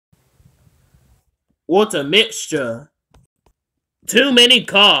What a mixture. Too many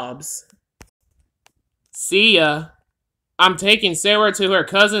carbs. See ya. I'm taking Sarah to her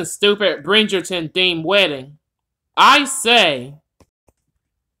cousin's stupid Bridgerton-themed wedding. I say.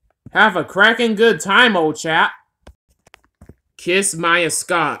 Have a cracking good time, old chap. Kiss Maya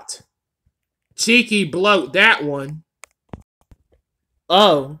Scott. Cheeky bloke, that one.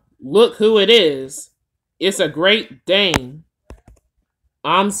 Oh, look who it is. It's a Great Dane.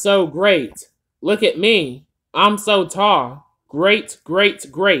 I'm so great. Look at me. I'm so tall. Great,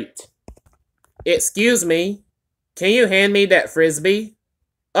 great, great. Excuse me. Can you hand me that frisbee?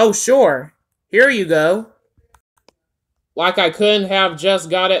 Oh, sure. Here you go. Like I couldn't have just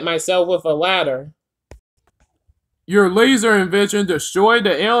got it myself with a ladder. Your laser invention destroyed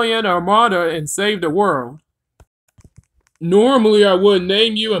the alien armada and saved the world. Normally I would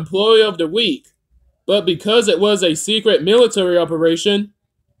name you Employee of the Week, but because it was a secret military operation,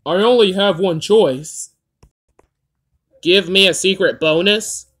 I only have one choice. Give me a secret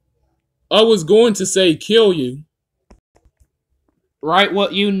bonus? I was going to say kill you. Write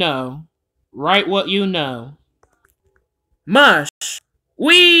what you know. Write what you know. Mush!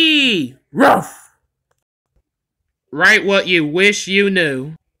 Wee! Ruff! Write what you wish you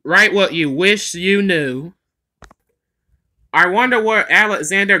knew. Write what you wish you knew. I wonder what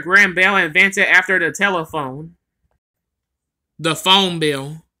Alexander Graham Bell invented after the telephone. The phone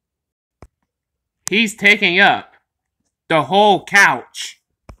bill. He's taking up the whole couch.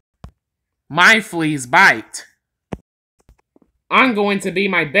 My fleas bite. I'm going to be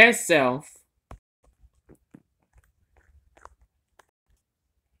my best self.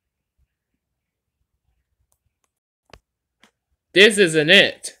 This isn't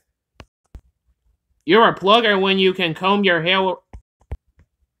it. You're a plugger when you can comb your hair.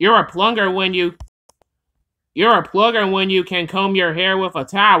 You're a plugger when you can comb your hair with a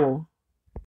towel.